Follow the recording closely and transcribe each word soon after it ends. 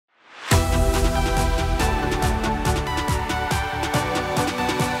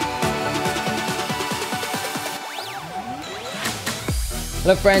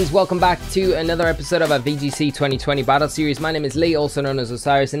Hello friends, welcome back to another episode of our VGC 2020 Battle Series. My name is Lee, also known as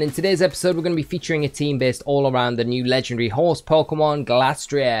Osirus, and in today's episode we're going to be featuring a team based all around the new legendary horse Pokemon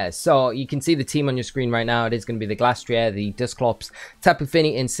Glastrier. So you can see the team on your screen right now. It is going to be the Glastrier, the Dusclops, Tapu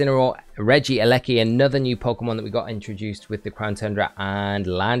Fini, Incineroar, Regieleki, another new Pokemon that we got introduced with the Crown Tundra, and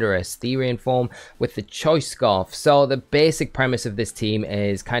Landorus, Therian form with the Choice Scarf. So the basic premise of this team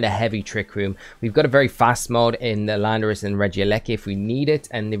is kind of heavy Trick Room. We've got a very fast mode in the Landorus and Regieleki if we need it,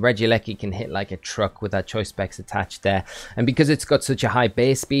 and the Regieleki can hit like a truck with that Choice Specs attached there. And because it's got such a high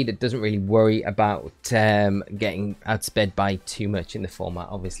base speed, it doesn't really worry about getting outsped by too much in the format,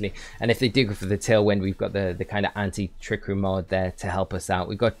 obviously. And if they do go for the Tailwind, we've got the kind of anti-Trick Room mode there to help us out.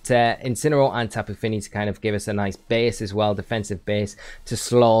 We've got Incineroar and Tapu Fini to kind of give us a nice base as well, defensive base, to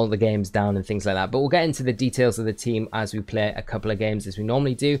slow the games down and things like that. But we'll get into the details of the team as we play a couple of games as we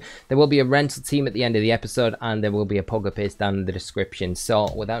normally do. There will be a rental team at the end of the episode, and there will be a PokePaste down in the description.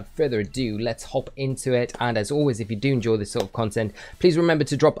 So without further ado, let's hop into it. And as always, if you do enjoy this sort of content, please remember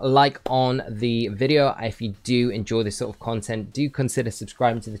to drop a like on the video. If you do enjoy this sort of content, do consider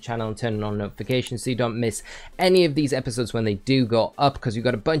subscribing to the channel and turning on notifications so you don't miss any of these episodes when they do go up, because we've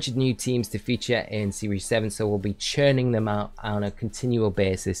got a bunch of new teams to feature in Series 7, so we'll be churning them out on a continual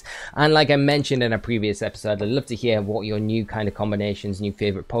basis. And like I mentioned in a previous episode, I'd love to hear what your new kind of combinations, new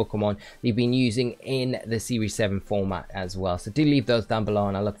favorite Pokemon you've been using in the Series 7 format as well. So do leave those down below,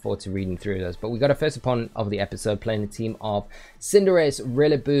 and I look forward to reading through those. But we got our first opponent of the episode playing a team of Cinderace,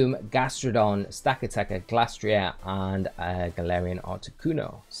 Rillaboom, Gastrodon, Stakataka, Glastrier, and Galarian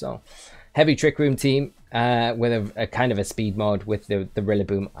Articuno. So heavy Trick Room team with a kind of a speed mode with the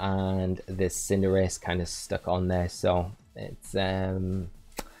Rillaboom and this Cinderace kind of stuck on there. So it's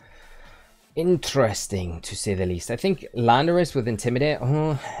interesting to say the least. I think Landorus with Intimidate,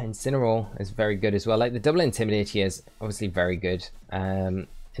 Incineroar is very good as well. Like the double Intimidate here is obviously very good.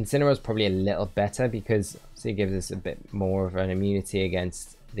 Incineroar is probably a little better because it gives us a bit more of an immunity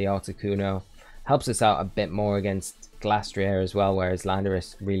against the Articuno. Helps us out a bit more against Glastrier as well, whereas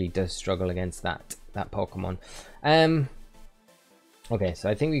Landorus really does struggle against that Pokemon. Okay, so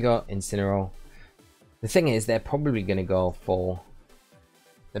I think we got Incineroar. The thing is, they're probably going to go for...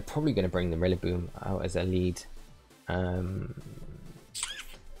 They're probably going to bring the Rillaboom out as a lead.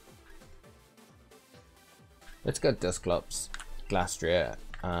 Let's go Dusclops, Glastrier,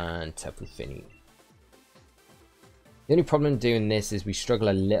 and Tapu Fini. The only problem doing this is we struggle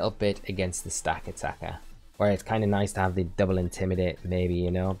a little bit against the Stakataka, where it's kind of nice to have the double Intimidate, maybe,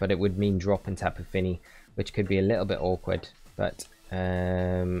 you know, but it would mean dropping Tapu Fini, which could be a little bit awkward. But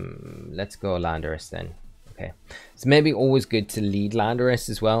let's go Landorus then. Okay, it's maybe always good to lead Landorus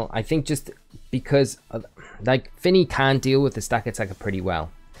as well. I think just because like Fini can deal with the Stakataka pretty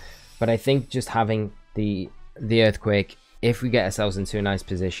well, but I think just having the Earthquake, if we get ourselves into a nice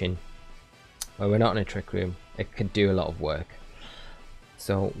position where we're not in a Trick Room, it could do a lot of work.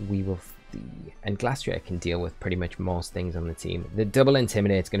 So we will and Glastrier can deal with pretty much most things on the team. The double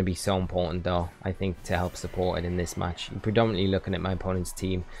Intimidate is going to be so important though, I think, to help support it in this match. You're predominantly looking at my opponent's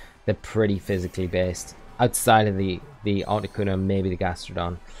team. They're pretty physically based, outside of the Articuno, maybe the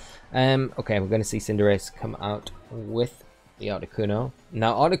Gastrodon. Okay, we're going to see Cinderace come out with the Articuno.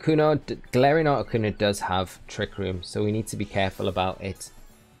 Now Galarian Articuno does have Trick Room, so we need to be careful about it.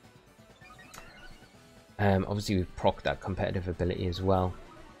 Obviously we've procced that competitive ability as well,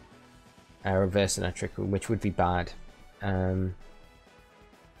 reversing our Trick Room, which would be bad. Now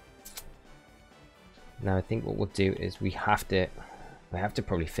I think what we'll do is we have to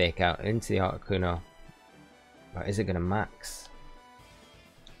probably fake out into the Articuno. Or is it going to max?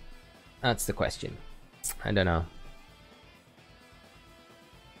 That's the question. I don't know.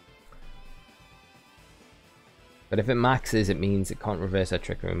 But if it maxes, it means it can't reverse our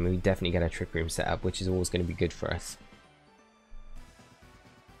Trick Room. We definitely get our Trick Room set up, which is always going to be good for us.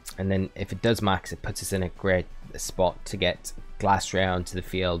 And then if it does max, it puts us in a great spot to get Glastrier onto the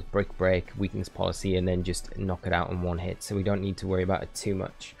field, Brick Break, Weakness Policy, and then just knock it out in one hit. So we don't need to worry about it too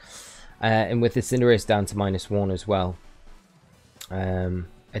much. And with the Cinderace down to -1 as well,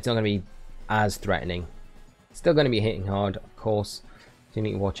 it's not going to be as threatening. Still going to be hitting hard, of course. So you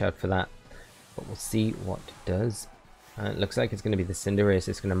need to watch out for that. But we'll see what it does. It looks like it's going to be the Cinderace.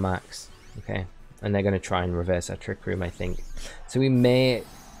 It's going to max. Okay. And they're going to try and reverse our Trick Room, I think. So we may...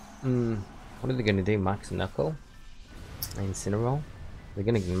 what are they going to do? Max Knuckle? Incineroar? They're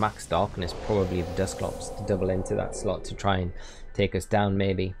going to max Darkness, probably the Dusclops, to double into that slot to try and take us down,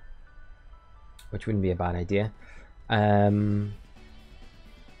 maybe. Which wouldn't be a bad idea. But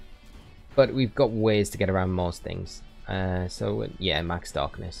we've got ways to get around most things. So yeah, max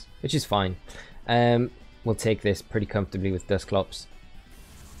Darkness, which is fine. We'll take this pretty comfortably with Dusclops.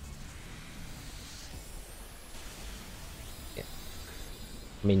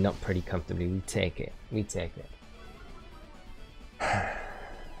 I mean, not pretty comfortably. We take it. We take it.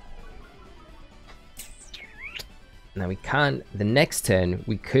 Now we can't. The next turn,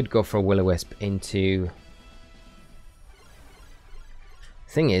 we could go for a Will-O-Wisp into...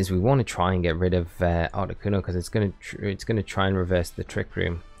 Thing is, we want to try and get rid of Articuno because it's gonna try and reverse the Trick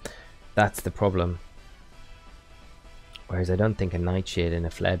Room. That's the problem. Whereas I don't think a Nightshade and a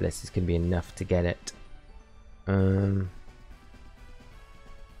Flare Blitz is going to be enough to get it.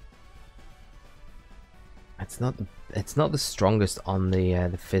 It's not the strongest on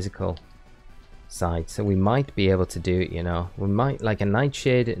the physical side, so we might be able to do it. You know, we might, like a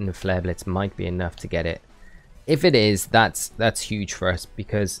Nightshade and a Flare Blitz might be enough to get it. If it is, that's huge for us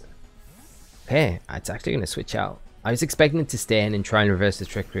because, okay, it's actually going to switch out. I was expecting it to stay in and try and reverse the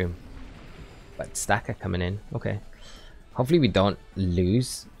Trick Room, but Stacker coming in. Okay, hopefully we don't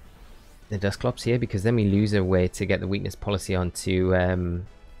lose the Dusclops here because then we lose a way to get the weakness policy onto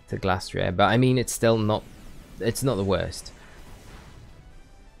to Glastrier. But I mean, it's still not. It's not the worst.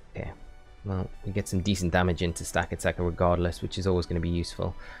 Okay, well, we get some decent damage into Stack Attacker regardless, which is always going to be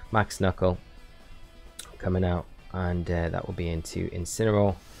useful. Max Knuckle coming out, and that will be into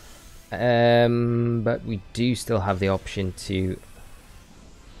Incineroar. But we do still have the option to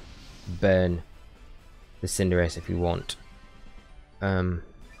burn the Cinderace if we want. Do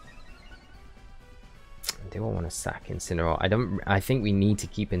I want to sack Incineroar? I think we need to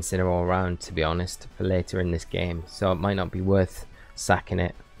keep Incineroar around, to be honest, for later in this game. So it might not be worth sacking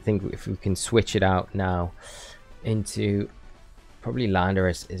it. I think if we can switch it out now into probably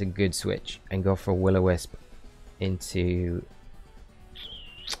Landorus is a good switch, and go for Will-O-Wisp into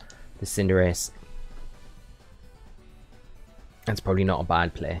the Cinderace. That's probably not a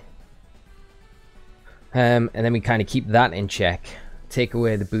bad play. And then we kind of keep that in check. Take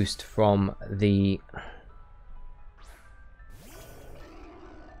away the boost from the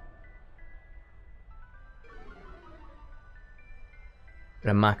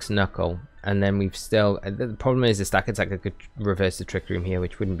Max Knuckle, and then we've still, the problem is the Stack Attacker could reverse the Trick Room here,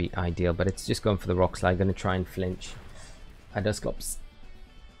 which wouldn't be ideal, but it's just going for the Rock Slide. Going to try and flinch a Dusclops,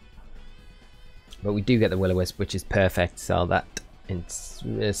 but we do get the Will-O-Wisp, which is perfect. So that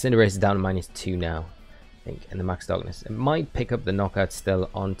Cinderace is down to -2 now, I think, and the Max Darkness. It might pick up the knockout still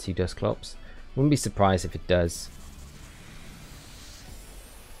onto Dusclops. Wouldn't be surprised if it does.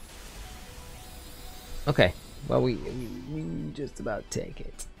 Okay, well, we just about take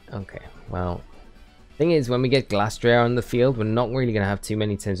it. Okay, well, thing is, when we get Glastrier on the field, we're not really going to have too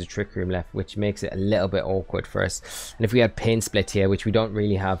many turns of Trick Room left, which makes it a little bit awkward for us. And if we had Pain Split here, which we don't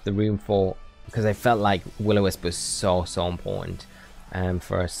really have the room for, because I felt like Will-O-Wisp was so important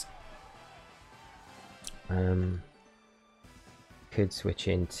for us. Could switch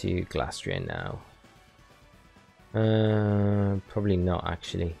into Glastrier now. Probably not,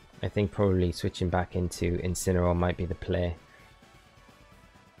 actually. I think probably switching back into Incineroar might be the play.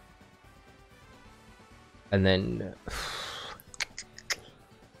 And then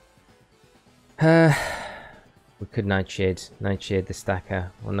we could Nightshade the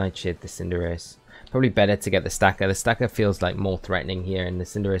Stacker, or Nightshade the Cinderace. Probably better to get the Stacker. The Stacker feels like more threatening here, and the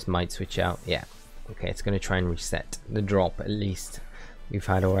Cinderace might switch out. Yeah. Okay, it's going to try and reset the drop, at least, we've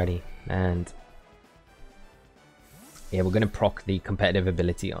had already. And yeah, we're going to proc the competitive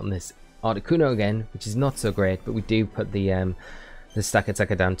ability on this Articuno again, which is not so great, but we do put the Stack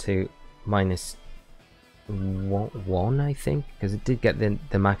Attacker down to -1, I think, because it did get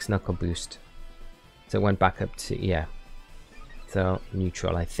the Max Knuckle boost. So it went back up to, yeah. So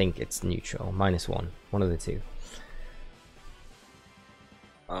neutral, I think it's neutral. -1, one of the two.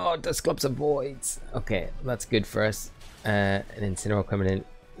 Oh, Dusclops avoids. Okay, that's good for us. And Incineroar coming in.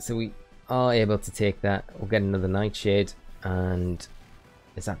 So we are able to take that. We'll get another Nightshade. And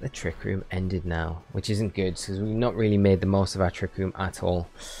is that the Trick Room ended now? Which isn't good, because we've not really made the most of our Trick Room at all.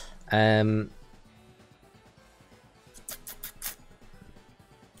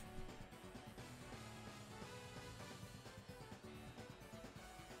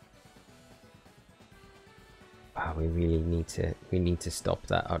 We really need to stop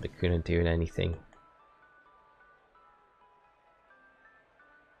that Articuno doing anything.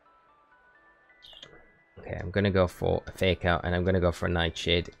 Okay, I'm gonna go for a Fake Out, and I'm gonna go for a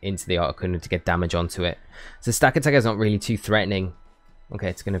Nightshade into the Articuno to get damage onto it. So Stack Attacker is not really too threatening. Okay,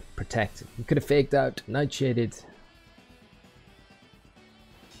 it's gonna protect. We could have Faked Out, Nightshaded.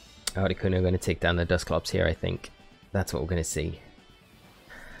 Articuno gonna take down the Dusclops here, I think. That's what we're gonna see.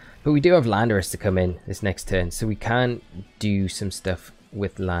 But we do have Landorus to come in this next turn, so we can do some stuff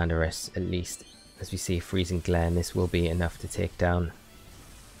with Landorus, at least. As we see Freezing Glare, and this will be enough to take down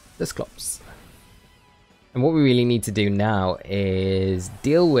Dusclops. And what we really need to do now is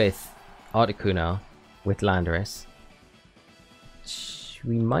deal with Articuno with Landorus.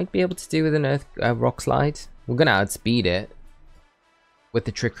 We might be able to do with an Rock Slide. We're going to outspeed it with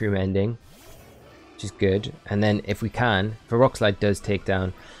the Trick Room ending, which is good. And then if we can, if a Rock Slide does take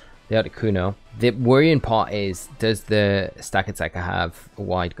down the Articuno, the worrying part is, does the Stack Attacker have a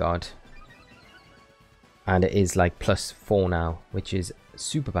Wide Guard? And it is like +4 now, which is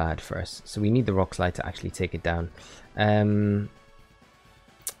super bad for us. So we need the Rock Slide to actually take it down.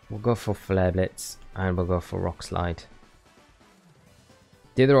 We'll go for Flare Blitz and we'll go for Rock Slide.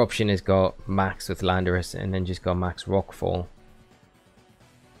 The other option is go max with Landorus and then just go max Rockfall,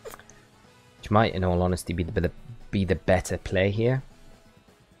 which might, in all honesty, be the better play here.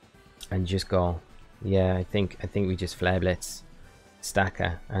 And just go, yeah, I think we just Flare Blitz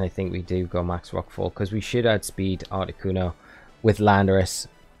Stacker, and I think we do go max Rockfall because we should outspeed Articuno with Landorus,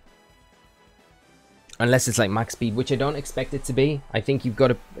 unless it's like max speed, which I don't expect it to be. I think you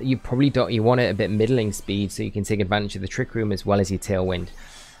probably don't, you want it a bit middling speed so you can take advantage of the Trick Room as well as your Tailwind.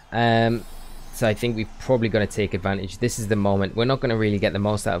 So I think we've probably got to take advantage. This is the moment. We're not going to really get the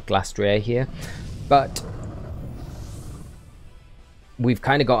most out of Glastrier here, but we've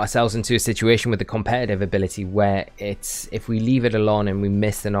kind of got ourselves into a situation with the competitive ability where it's, if we leave it alone and we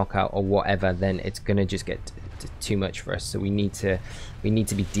miss the knockout or whatever, then it's going to just get too much for us. So we need to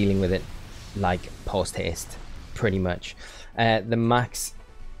be dealing with it like post haste, pretty much. The max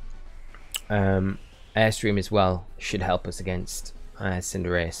Airstream as well should help us against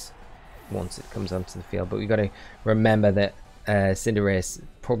Cinderace once it comes onto the field, but we got to remember that Cinderace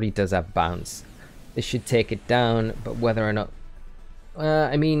probably does have bounce. This should take it down, but whether or not,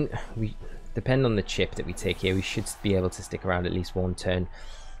 I mean, we depend on the chip that we take here. We should be able to stick around at least one turn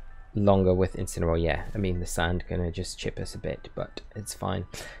longer with Incineroar. Yeah, I mean, the sand gonna just chip us a bit, but it's fine.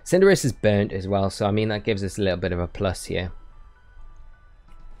 Cinderace is burnt as well, so I mean that gives us a little bit of a plus here.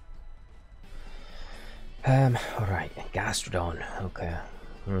 All right, Gastrodon. Okay.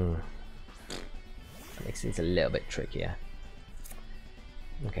 Makes it a little bit trickier.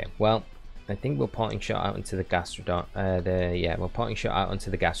 Okay, well, I think we'll Parting Shot out into the Gastrodon. We'll Parting Shot out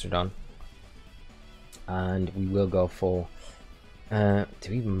onto the Gastrodon, and we will go for. Do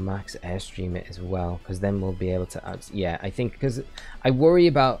we max Airstream it as well? Because then we'll be able to. Yeah, I think because I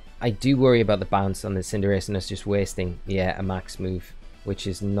do worry about the bounce on the Cinderace and us just wasting. Yeah, a max move, which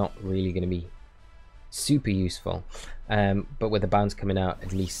is not really going to be super useful. But with the bounce coming out,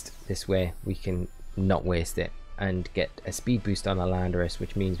 at least this way we can not waste it and get a speed boost on our Landorus,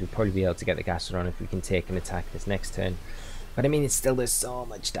 which means we'll probably be able to get the Gastrodon if we can take an attack this next turn. But I mean, it still does so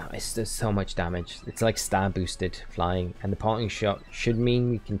much damage. There's so much damage. It's like star boosted flying, and the Parting Shot should mean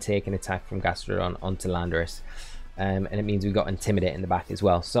we can take an attack from Gastrodon onto Landorus, and it means we've got Intimidate in the back as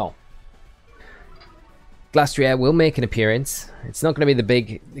well. So Glastrier will make an appearance. It's not going to be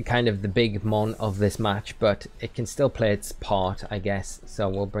the big mon of this match, but it can still play its part, I guess. So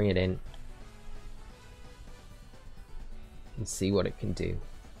we'll bring it in and see what it can do.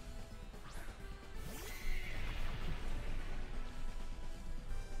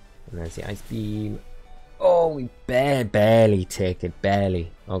 And there's the Ice Beam. Oh, we barely take it,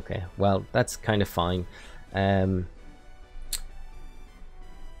 barely. Okay, well, that's kind of fine.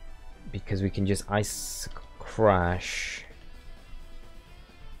 Because we can just Ice Crash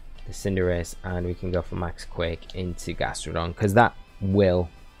the Cinderace and we can go for Max Quake into Gastrodon, because that will...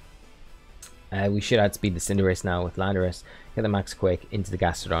 we should outspeed the Cinderace now with Landorus. Get the Max Quake into the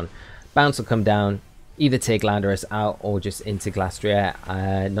Gastrodon. Bounce will come down. Either take Landorus out or just into Glastrier,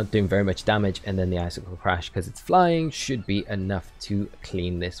 not doing very much damage, and then the Icicle Crash, because it's flying, should be enough to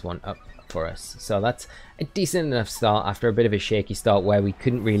clean this one up for us. So that's a decent enough start after a bit of a shaky start where we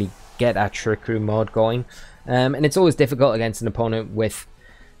couldn't really get our Trick Room mode going. And it's always difficult against an opponent with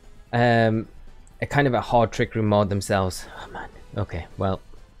a kind of a hard Trick Room mode themselves. Oh man, okay, well.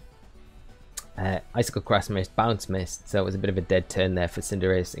 Icicle Crash missed, Bounce missed, so it was a bit of a dead turn there for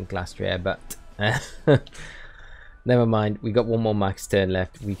Cinderace and Glastrier, but never mind. We got one more max turn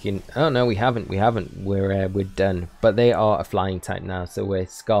left. We can... Oh no, we haven't. We're done. But they are a flying type now, so we're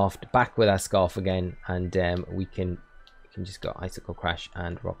Scarfed. Back with our Scarf again, and we can just go Icicle Crash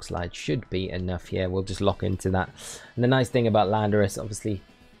and Rock Slide. Should be enough here. We'll just lock into that. And the nice thing about Landorus, obviously,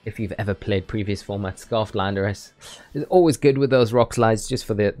 if you've ever played previous formats, Scarfed Landorus is always good with those Rock Slides, just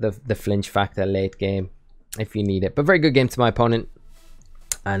for the flinch factor late game, if you need it. But very good game to my opponent,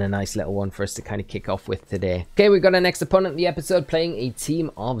 and a nice little one for us to kind of kick off with today. Okay, we've got our next opponent in the episode, playing a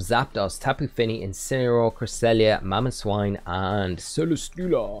team of Zapdos, Tapu Fini, Incineroar, Cresselia, Mamoswine, and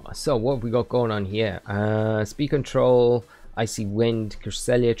Celesteela. So what have we got going on here? Speed Control, Icy Wind,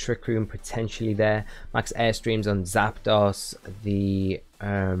 Cresselia, Trick Room potentially there. Max Airstreams on Zapdos, the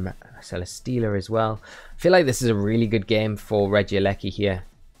Celesteela as well. I feel like this is a really good game for Regieleki here.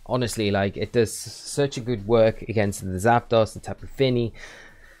 Honestly, like, it does such a good work against the Zapdos, the Tapu Fini,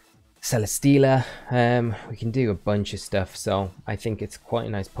 Celesteela. We can do a bunch of stuff, so I think it's quite a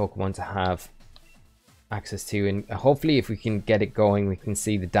nice Pokemon to have access to, and hopefully if we can get it going, we can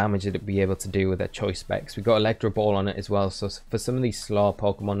see the damage that it'll be able to do with that choice specs. We've got Electro Ball on it as well, so for some of these slow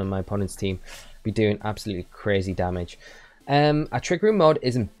Pokemon on my opponent's team, be doing absolutely crazy damage. A Trick Room mode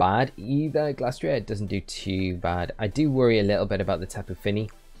isn't bad either. Glastrier, it doesn't do too bad. I do worry a little bit about the Tapu Fini.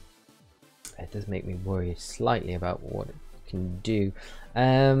 It does make me worry slightly about what it can do.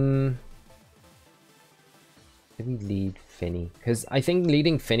 We lead Finny, because I think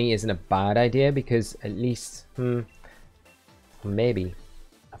leading Finny isn't a bad idea, because at least maybe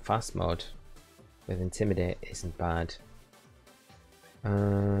a fast mode with Intimidate isn't bad.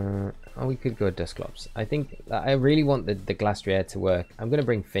 Oh, we could go Dusclops. I think I really want the Glastrier to work. I'm going to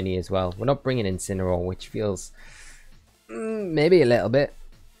bring Finny as well. We're not bringing Incineroar, which feels maybe a little bit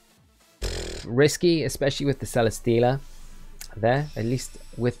risky, especially with the Celesteela there. At least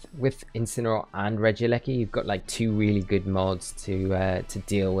with Incineroar and Regieleki, you've got like two really good mods to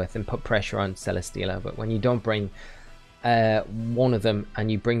deal with and put pressure on Celesteela. But when you don't bring one of them and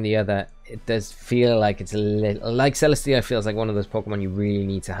you bring the other, it does feel like it's a little like Celesteela feels like one of those Pokemon you really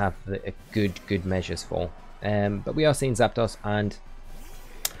need to have good measures for. But we are seeing Zapdos and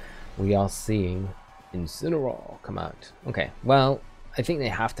we are seeing Incineroar come out. Okay, well, I think they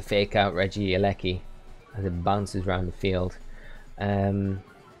have to fake out Regieleki as it bounces around the field.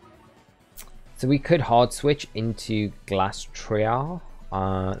 So we could hard switch into Glastrier,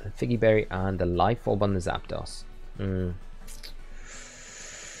 Figgy Berry, and the Life Orb on the Zapdos. You're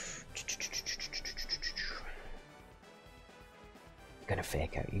gonna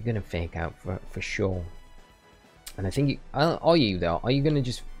fake out. You're gonna fake out for sure. And I think are you though? Are you gonna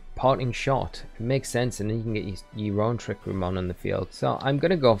just parting shot? It makes sense, and then you can get your own Trick Room on the field. So I'm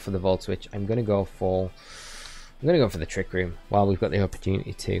gonna go for the Volt Switch. I'm gonna go for the Trick Room while we've got the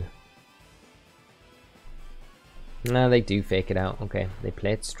opportunity to. No, they do fake it out. Okay, they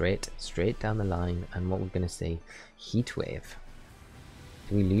play it straight down the line, and what we're gonna see, Heat Wave.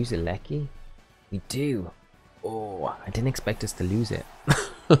 Do we lose Eleki? We do. Oh, I didn't expect us to lose it.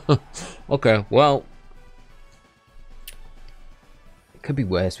 Okay, well, it could be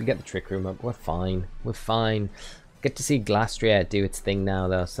worse. We get the Trick Room up. We're fine. We're fine. Get to see Glastrier do its thing now,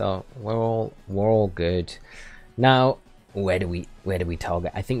 though, so we're all good. Now, where do we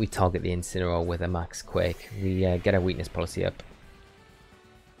target? I think we target the Incineroar with a Max Quake. We get our weakness policy up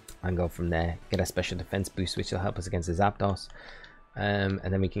and go from there. Get a special defense boost, which will help us against the Zapdos. And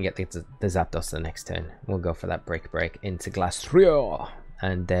then we can get the Zapdos the next turn. We'll go for that break into Glastrier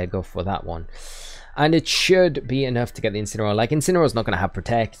and go for that one. And it should be enough to get the Incineroar. Like, Incineroar's not going to have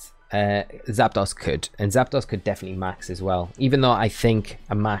Protect. Zapdos could. And Zapdos could definitely max as well. Even though I think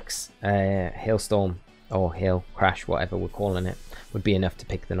a max Hailstorm or Hail Crash, whatever we're calling it, would be enough to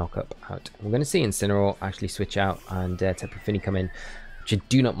pick the knockup out. We're going to see Incineroar actually switch out and Tapu Fini come in, which I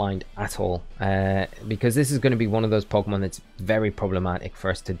do not mind at all, because this is going to be one of those Pokemon that's very problematic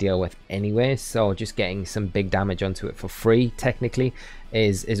for us to deal with anyway, so just getting some big damage onto it for free, technically,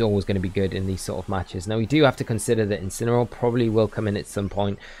 is always going to be good in these sort of matches. Now, we do have to consider that Incineroar probably will come in at some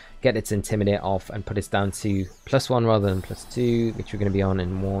point, get its Intimidate off and put us down to +1 rather than +2, which we're going to be on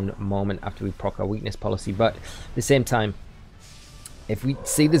in one moment after we proc our weakness policy. But at the same time, if we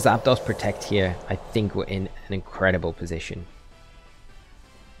see the Zapdos Protect here, I think we're in an incredible position.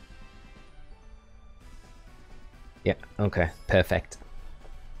 Yeah, okay, perfect.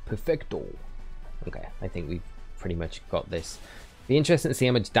 Perfecto. Okay, I think we've pretty much got this. Be interesting to see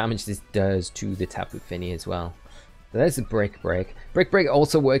how much damage this does to the Tapu Fini as well. So there's a Brick Break. Brick Break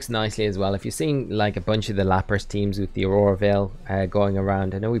also works nicely as well. If you're seeing like a bunch of the Lapras teams with the Aurora Veil going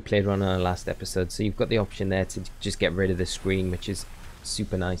around, I know we played one on our last episode, so you've got the option there to just get rid of the screen, which is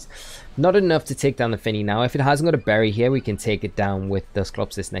super nice. Not enough to take down the Fini now. If it hasn't got a berry here, we can take it down with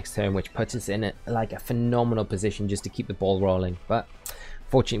Dusclops this next turn, which puts us in like a phenomenal position just to keep the ball rolling. But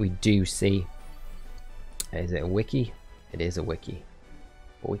fortunately, we do see. Is it a wiki? It is a wiki.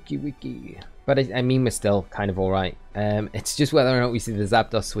 Wiki. But I mean, we're still kind of alright. It's just whether or not we see the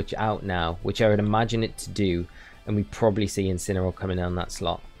Zapdos switch out now, which I would imagine it to do, and we probably see Incineroar coming down that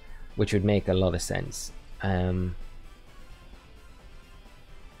slot, which would make a lot of sense. Because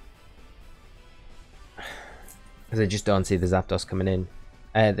I just don't see the Zapdos coming in,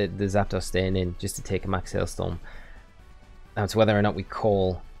 the Zapdos staying in just to take a Max Hailstorm. Now it's whether or not we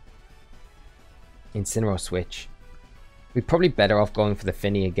call Incineroar switch We're probably better off going for the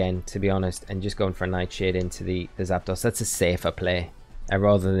Finny again, to be honest, and just going for a Nightshade into the Zapdos. That's a safer play,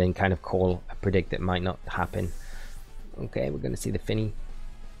 rather than kind of predict it might not happen. Okay, we're going to see the Finny.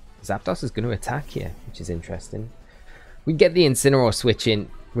 Zapdos is going to attack here, which is interesting. We get the Incineroar switch in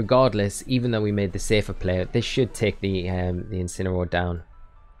regardless, even though we made the safer play. This should take the Incineroar down.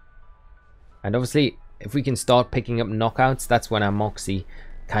 And obviously, if we can start picking up knockouts, that's when our Moxie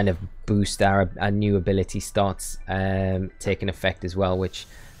kind of boost, our new ability starts taking effect as well, which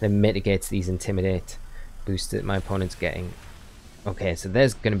then mitigates these Intimidate boosts that my opponent's getting. Okay, so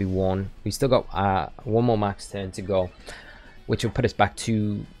there's going to be one. We still got one more max turn to go, which will put us back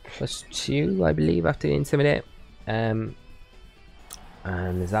to +2, I believe, after the Intimidate. And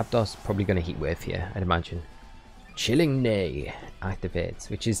the Zapdos probably going to Heat Wave here, I'd imagine. Chilling Neigh activates,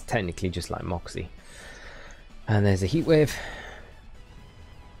 which is technically just like Moxie. And there's a Heat Wave.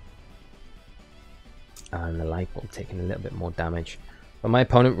 And the Light Bulb taking a little bit more damage. But my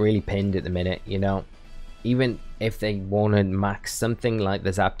opponent really pinned at the minute, you know. Even if they want to max something like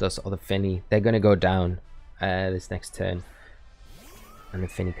the Zapdos or the Finny, they're going to go down this next turn. And the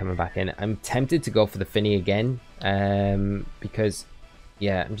Finny coming back in. I'm tempted to go for the Finny again. Because,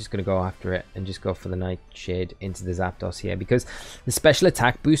 yeah, I'm just going to go after it and just go for the Nightshade into the Zapdos here. Because the special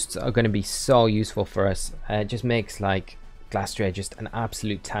attack boosts are going to be so useful for us. It just makes, like, Glastrier just an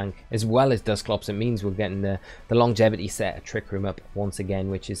absolute tank, as well as Dusclops. It means we're getting the longevity set of Trick Room up once again,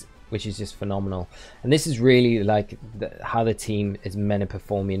 which is just phenomenal. And this is really like how the team is meant to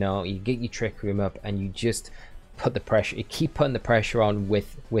perform. You know, you get your Trick Room up and you just put the pressure. You keep putting the pressure on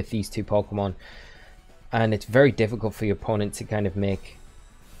with these two Pokemon, and it's very difficult for your opponent to kind of make.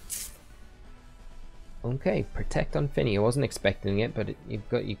 Okay, Protect on Finny. I wasn't expecting it, but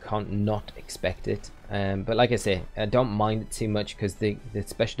you can't not expect it. But like I say, I don't mind it too much because the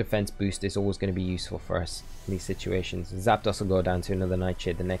special defense boost is always going to be useful for us in these situations. Zapdos will go down to another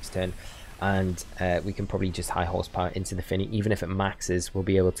Nightshade the next turn, and we can probably just high horsepower into the Finny. Even if it maxes, we'll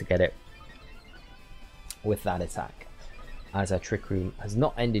be able to get it with that attack, as our Trick Room has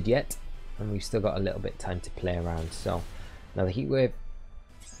not ended yet, and we've still got a little bit of time to play around. So another Heat Wave.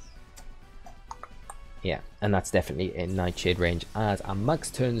 Yeah, and that's definitely in Nightshade range, as our max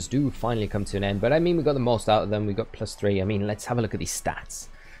turns do finally come to an end. But I mean, we got the most out of them. We got +3. I mean, let's have a look at these stats.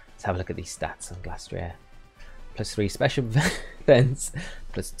 Let's have a look at these stats on Glastrier. +3 special defense,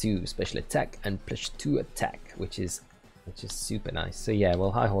 +2 special attack, and +2 attack, which is super nice. So yeah,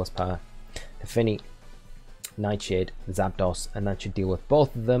 well, high horsepower, the Finny, Nightshade, Zapdos, and that should deal with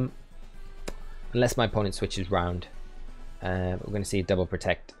both of them, unless my opponent switches round. We're going to see a double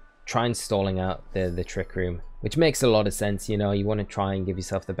protect. Try and stalling out the Trick Room, which makes a lot of sense. You know, you want to try and give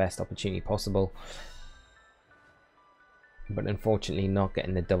yourself the best opportunity possible, but unfortunately not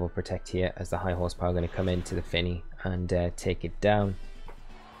getting the double protect here, as the high horsepower going to come into the Finny and take it down.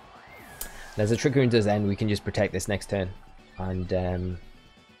 And as the Trick Room does end, we can just protect this next turn, and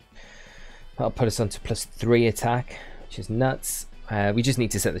that'll put us on to +3 attack, which is nuts. We just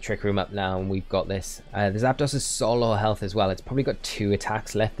need to set the Trick Room up now, and we've got this. The Zapdos is so low health as well. It's probably got 2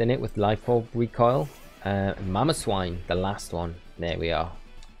 attacks left in it with Life Orb Recoil. Mamoswine, the last one. There we are.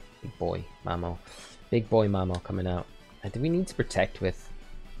 Big boy Mamo. Big boy Mamo coming out. Do we need to protect with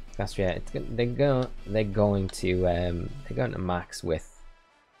Glastrier? They're going to max with.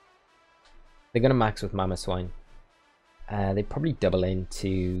 They're going to max with Mamoswine. They probably double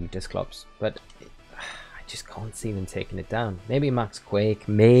into Dusclops, but just can't see them taking it down. Maybe Max Quake,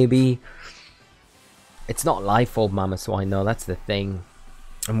 maybe. It's not Life Orb Mamoswine though, that's the thing.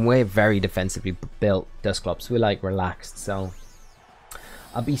 And we're very defensively built Dusclops. We're like relaxed, so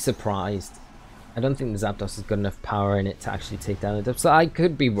I'll be surprised. I don't think the Zapdos has got enough power in it to actually take down the Dusclops. So I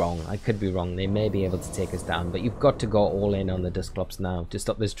could be wrong. They may be able to take us down, but you've got to go all in on the Dusclops now to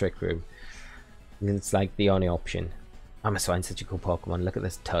stop this Trick Room. It's like the only option. Mamoswine's such a cool Pokemon. Look at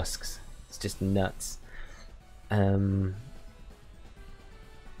this tusks. It's just nuts.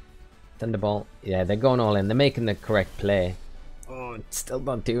 Thunderbolt. Yeah, they're going all in. They're making the correct play. Oh, it's still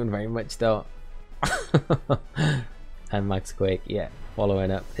not doing very much though. And Max Quake, yeah, following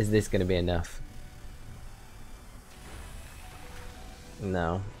up. Is this going to be enough?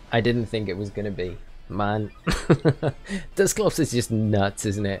 No, I didn't think it was going to be. Man, Dusclops is just nuts,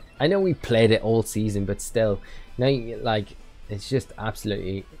 isn't it? I know we played it all season, but still, you know, like, it's just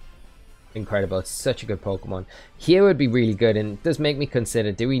absolutely incredible. It's such a good Pokemon. Here would be really good, and it does make me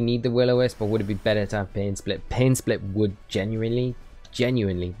consider, do we need the Will-O-Wisp, or would it be better to have Pain Split? Pain Split would genuinely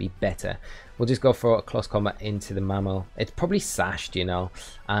be better. We'll just go for a close combat into the Mamo. It's probably sashed, you know,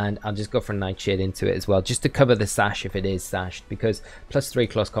 and I'll just go for Nightshade into it as well, just to cover the sash if it is sashed, because +3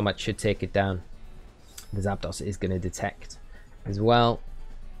 close combat should take it down. the Zapdos is going to detect as well.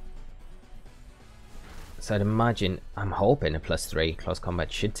 So I'd imagine, I'm hoping a +3 close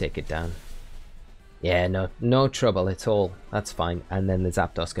combat should take it down. Yeah, no trouble at all. That's fine. And then the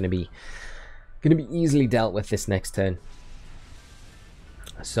Zapdos going to be easily dealt with this next turn.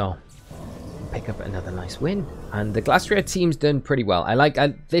 So pick up another nice win, and the Glastrier team's done pretty well. I like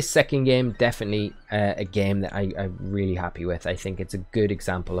this second game, definitely a game that I'm really happy with. I think it's a good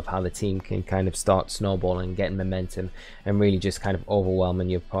example of how the team can kind of start snowballing, getting momentum, and really just kind of overwhelming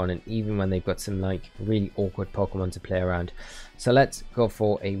your opponent, even when they've got some like really awkward Pokemon to play around. So let's go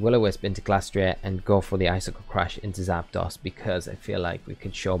for a Will-O-Wisp into Glastrier and go for the Icicle Crash into Zapdos, because I feel like we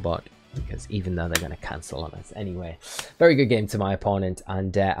could showbot, because even though they're going to cancel on us anyway. Very good game to my opponent,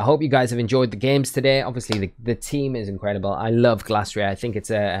 and I hope you guys have enjoyed the games today. Obviously the team is incredible. I love Glastrier. I think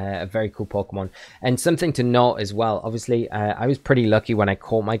it's a very cool Pokemon, and something to note as well. Obviously I was pretty lucky when I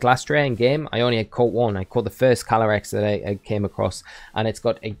caught my Glastrier in game. I only had caught one. I caught the first Calyrex that I came across, and it's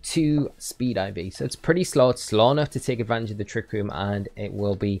got a 2 speed IV, so it's pretty slow. It's slow enough to take advantage of the Trick Room, and it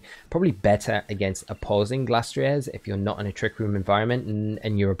will be probably better against opposing Glastriers if you're not in a Trick Room environment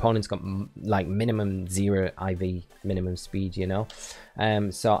and your opponent's got like minimum 0 IV minimum speed, you know.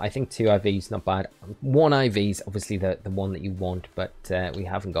 So I think 2 IVs not bad. 1 IV is obviously the one that you want, but we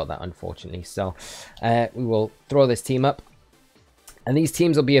haven't got that, unfortunately. So we will throw this team up, and these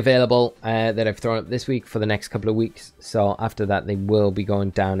teams will be available that I've thrown up this week for the next couple of weeks. So after that, they will be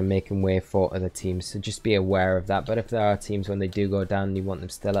going down and making way for other teams. So just be aware of that. But if there are teams when they do go down and you want them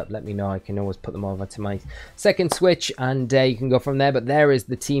still up, let me know. I can always put them over to my second switch, and you can go from there. But there is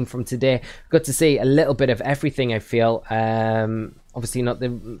the team from today. Got to see a little bit of everything, I feel. Obviously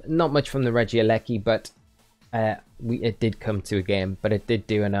not much from the Regieleki, but it did come to a game, but it did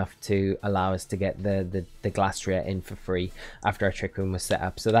do enough to allow us to get the Glastrier in for free after our Trick Room was set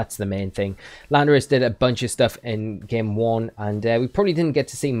up. So that's the main thing. Landorus did a bunch of stuff in game 1, and we probably didn't get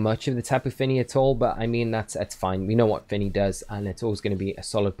to see much of the Tapu Fini at all, but I mean, that's fine. We know what Fini does, and it's always going to be a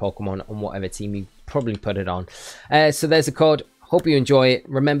solid Pokemon on whatever team you probably put it on. So there's a code. Hope you enjoy it.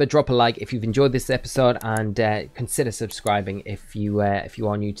 Remember, drop a like if you've enjoyed this episode, and consider subscribing if you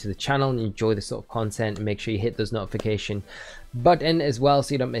are new to the channel and enjoy this sort of content. And make sure you hit those notification button as well,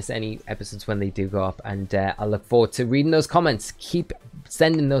 so you don't miss any episodes when they do go up. And I look forward to reading those comments. Keep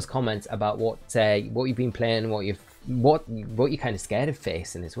sending those comments about what you've been playing, what you're kind of scared of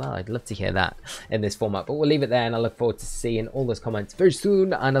facing as well. I'd love to hear that in this format. But we'll leave it there, and I look forward to seeing all those comments very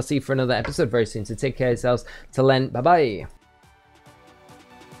soon. And I'll see you for another episode very soon. So take care of yourselves. Till then, bye bye.